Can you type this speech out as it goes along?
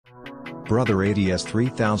Brother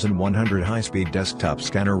ADS-3100 High-Speed Desktop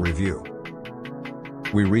Scanner Review.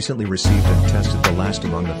 We recently received and tested the last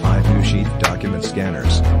among the 5 new sheet document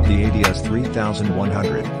scanners, the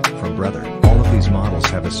ADS-3100, from Brother. All of these models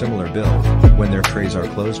have a similar build. When their trays are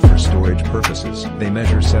closed for storage purposes, they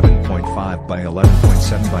measure 7.5 by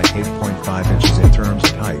 11.7 by 8.5 inches in terms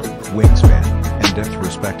of height, wingspan, and depth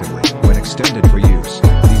respectively. When extended for use,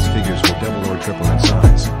 these figures will double or triple in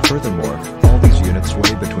size. Furthermore, all these units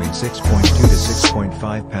weigh between 6.2 to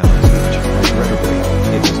 6.5 pounds each. Regrettably,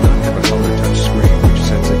 it does not have a color touch screen which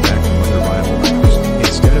sets it back from other rival makers.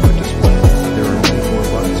 Instead of a display, there are only 4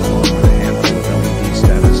 buttons along with a handful of LED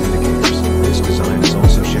status indicators. This design is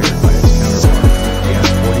also shared by its counterpart, the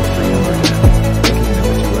ADS-3100, making them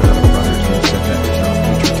the 2 out of Brother's new set that does not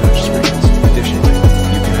feature touch screens. Additionally,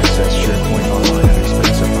 you can access SharePoint online at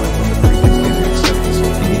Expensify with a pre-configured acceptance.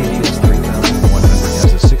 The ADS-3100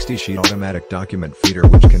 has a 60-sheet automatic document feeder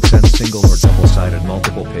which can send single or double-sided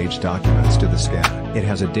multiple-page documents to the scanner. It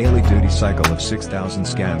has a daily duty cycle of 6,000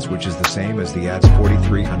 scans which is the same as the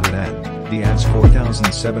ADS-4300N. The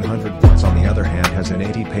ADS-4700 watts on the other hand has an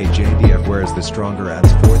 80-page ADF whereas the stronger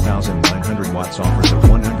ADS-4900 watts offers a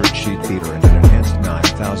 100-sheet feeder and an enhanced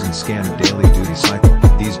 9,000 scan daily duty cycle.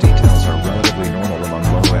 These details are relatively normal among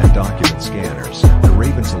low-end document scanners. The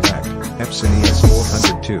Raven Select, Epson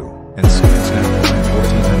ES402, and ScanSnap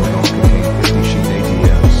 1400 all contain 50-sheet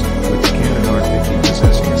ADFs, with the Canon R50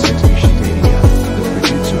 possessing a 60-sheet ADF. The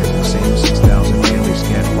Fujitsu has the same 6,000 daily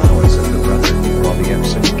scan allowance as the Brother, while the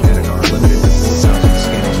Epson and Canon are limited to 4,000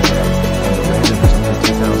 scans a day, and the Raven has only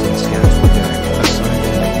 2,000 scans per day. Aside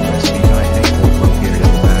from the USB Type-A port located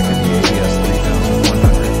at the back of the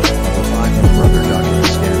ADS-3100, of the 5 new Brother document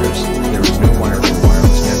scanners, there is no wireless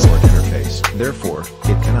network interface. Therefore,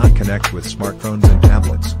 it cannot connect with smartphones and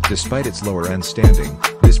tablets. Despite its lower-end standing,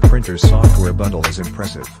 this printer's software bundle is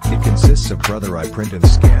impressive. It consists of Brother iPrint and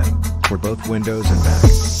Scan, for both Windows and Mac,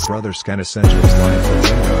 Brother Scan Essentials Line for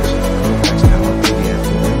Windows, Kofax Power PDF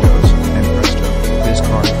for Windows, and Presto,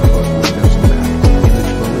 BizCard for both Windows and Mac,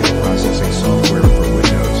 Image Folio Processing Software for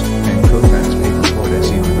Windows, and Kofax Paperport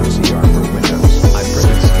SE with OCR for Windows.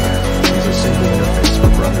 iPrint and Scan is a simple interface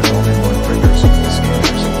for Brother's all-in-one printers,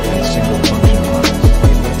 scanners, and single-function files.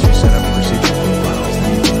 It lets you set up procedure profiles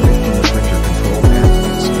that you can print from the printer control panel.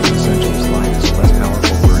 The Essentials Line is a less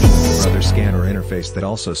powerful version of the Brother scanner interface that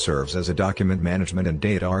also serves as a document management and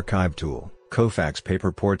data archive tool. Kofax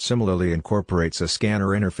Paperport similarly incorporates a scanner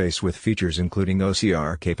interface with features including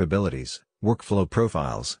OCR capabilities, workflow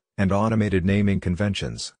profiles, and automated naming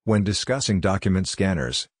conventions. When discussing document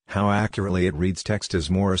scanners, how accurately it reads text is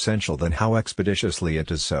more essential than how expeditiously it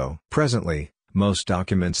does so. Presently, most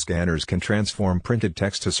document scanners can transform printed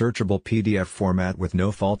text to searchable PDF format with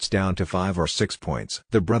no faults down to 5 or 6 points.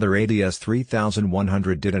 The Brother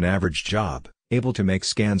ADS-3100 did an average job, able to make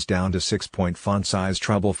scans down to 6-point font size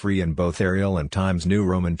trouble-free in both Arial and Times New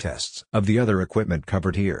Roman tests. Of the other equipment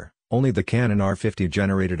covered here, only the Canon R50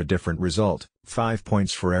 generated a different result, 5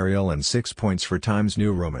 points for Arial and 6 points for Times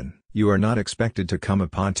New Roman. You are not expected to come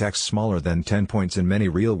upon text smaller than 10 points in many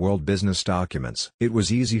real-world business documents. It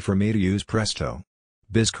was easy for me to use Presto.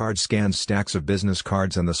 BizCard scans stacks of business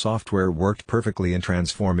cards and the software worked perfectly in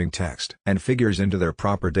transforming text and figures into their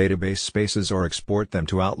proper database spaces or export them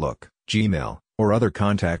to Outlook, Gmail, or other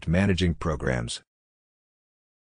contact managing programs.